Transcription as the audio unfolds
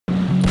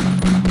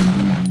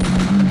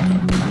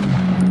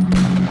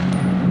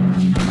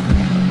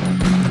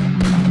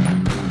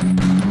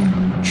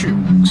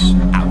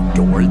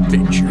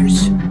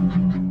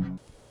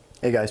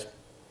Hey guys,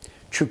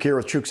 Chuke here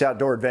with Chuke's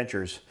Outdoor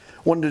Adventures.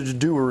 Wanted to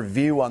do a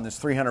review on this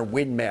 300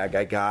 Win Mag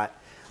I got.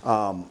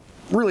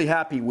 Really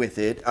happy with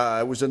it.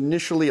 I was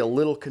initially a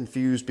little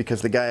confused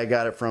because the guy I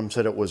got it from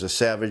said it was a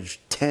Savage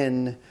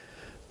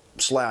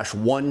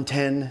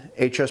 10/110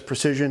 HS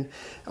Precision.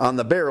 On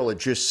the barrel it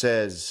just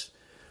says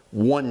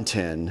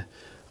 110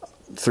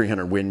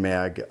 300 Win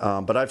Mag,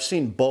 but I've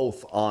seen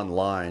both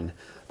online.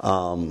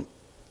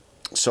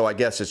 So I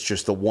guess it's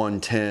just the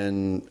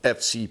 110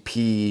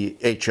 FCP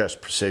HS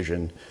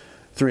Precision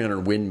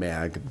 300 Win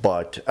Mag,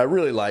 but I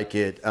really like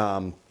it.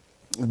 The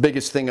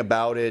biggest thing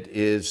about it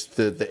is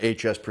the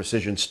HS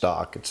Precision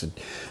stock. It's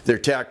their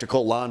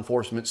tactical law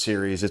enforcement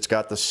series. It's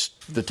got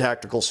the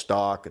tactical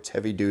stock. It's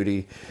heavy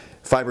duty,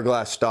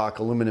 fiberglass stock,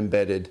 aluminum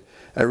bedded.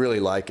 I really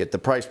like it. The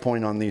price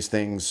point on these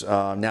things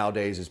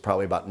nowadays is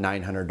probably about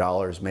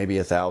 $900, maybe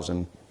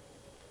 $1,000.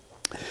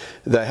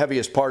 The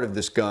heaviest part of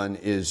this gun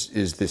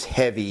is this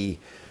heavy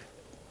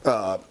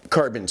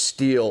carbon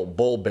steel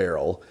bull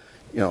barrel,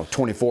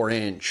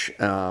 24-inch,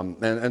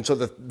 and so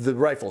the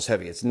rifle's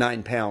heavy. It's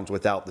 9 pounds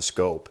without the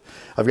scope.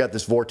 I've got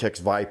this Vortex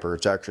Viper.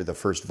 It's actually the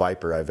first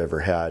Viper I've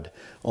ever had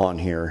on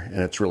here, and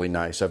it's really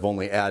nice. I've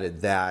only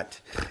added that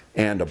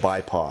and a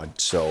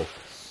bipod, so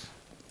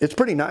it's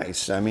pretty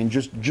nice. I mean,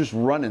 just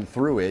running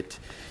through it,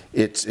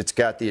 it's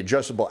got the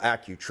adjustable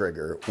Accu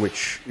trigger,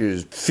 which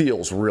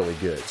feels really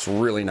good. It's a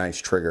really nice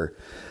trigger.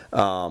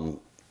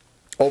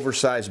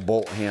 Oversized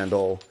bolt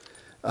handle.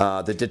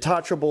 The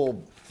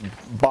detachable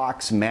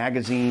box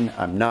magazine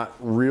I'm not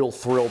real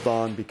thrilled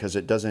on because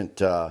it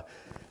doesn't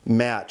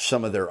match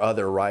some of their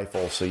other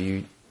rifles. So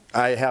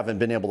I haven't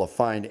been able to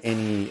find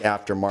any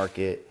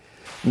aftermarket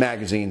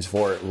magazines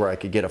for it where I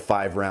could get a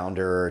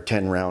 5-rounder or a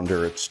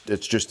 10-rounder.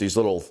 It's just these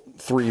little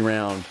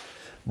 3-round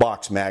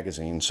box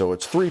magazines. So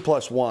it's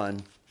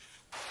 3+1,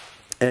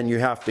 and you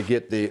have to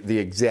get the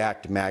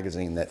exact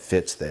magazine that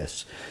fits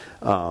this.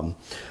 But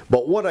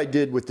what I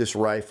did with this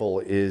rifle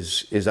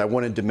is I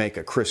wanted to make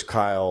a Chris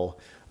Kyle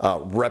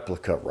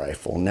replica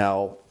rifle.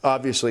 Now,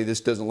 obviously, this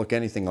doesn't look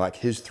anything like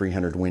his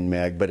 300 Win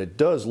Mag, but it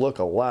does look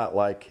a lot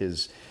like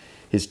his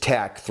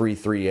TAC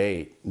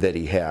 338 that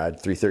he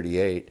had,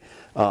 338,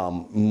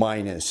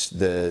 minus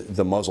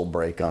the muzzle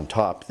brake on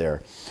top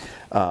there.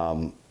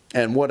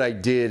 And what I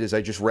did is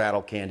I just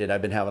rattle canned it.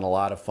 I've been having a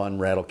lot of fun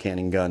rattle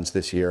canning guns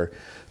this year.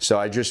 So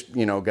I just,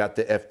 got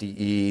the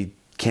FDE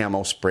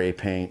camo spray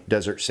paint,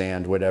 desert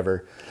sand,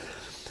 whatever.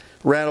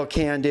 Rattle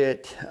canned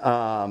it.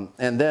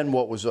 And then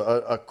what was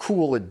a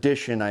cool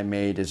addition I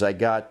made is I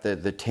got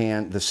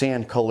the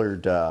sand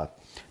colored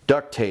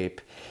duct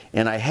tape,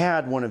 and I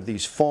had one of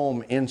these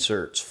foam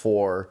inserts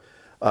for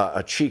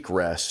a cheek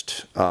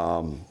rest,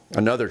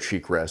 another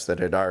cheek rest that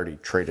had already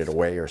traded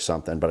away or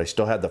something, but I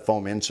still had the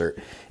foam insert.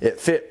 It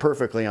fit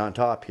perfectly on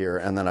top here,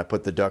 and then I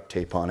put the duct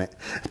tape on it.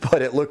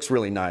 But it looks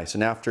really nice,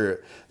 and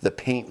after the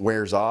paint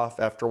wears off,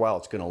 after a while,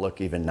 it's going to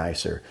look even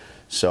nicer.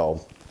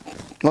 So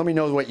let me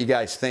know what you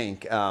guys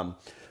think.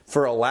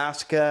 For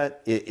Alaska,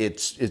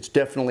 it's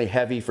definitely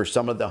heavy for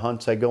some of the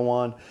hunts I go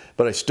on,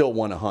 but I still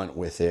want to hunt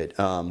with it.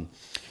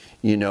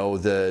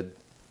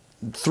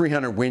 The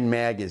 300 Win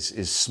Mag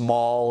is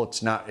small.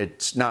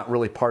 It's not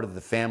really part of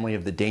the family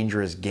of the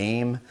dangerous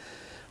game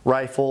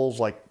rifles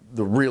like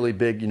the really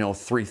big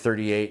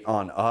 338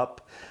 on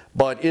up,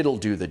 but it'll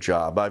do the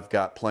job. I've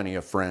got plenty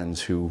of friends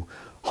who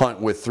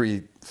hunt with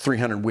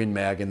 300 Win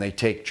Mag, and they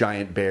take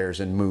giant bears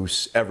and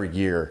moose every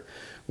year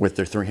with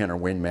their 300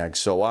 Win Mag.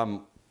 So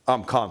I'm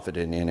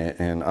confident in it,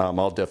 and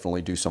I'll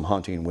definitely do some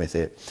hunting with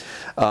it.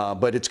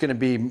 But it's going to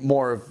be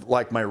more of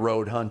like my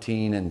road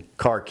hunting and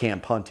car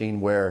camp hunting,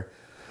 where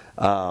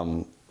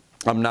I'm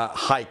not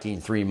hiking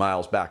 3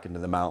 miles back into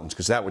the mountains,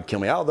 because that would kill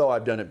me. Although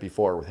I've done it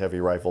before with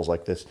heavy rifles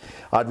like this,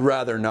 I'd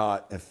rather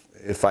not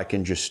if I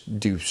can just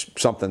do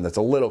something that's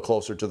a little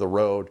closer to the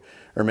road,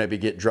 or maybe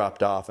get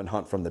dropped off and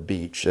hunt from the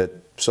beach.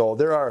 So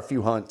there are a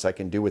few hunts I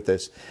can do with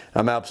this.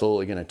 I'm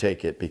absolutely going to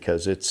take it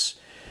because it's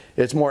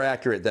more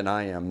accurate than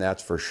I am,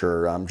 that's for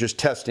sure. I'm just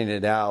testing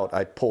it out.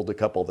 I pulled a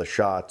couple of the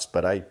shots,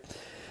 but I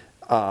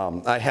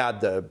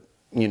had the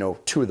 2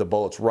 of the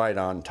bullets right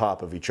on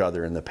top of each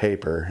other in the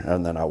paper,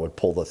 and then I would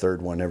pull the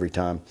third one every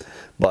time.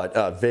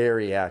 But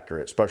very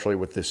accurate, especially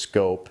with this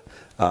scope.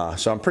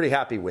 So I'm pretty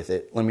happy with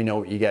it. Let me know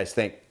what you guys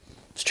think.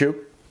 It's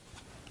Chuke,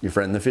 your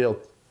friend in the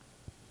field.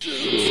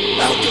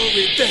 Outdoor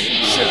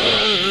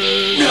Adventure.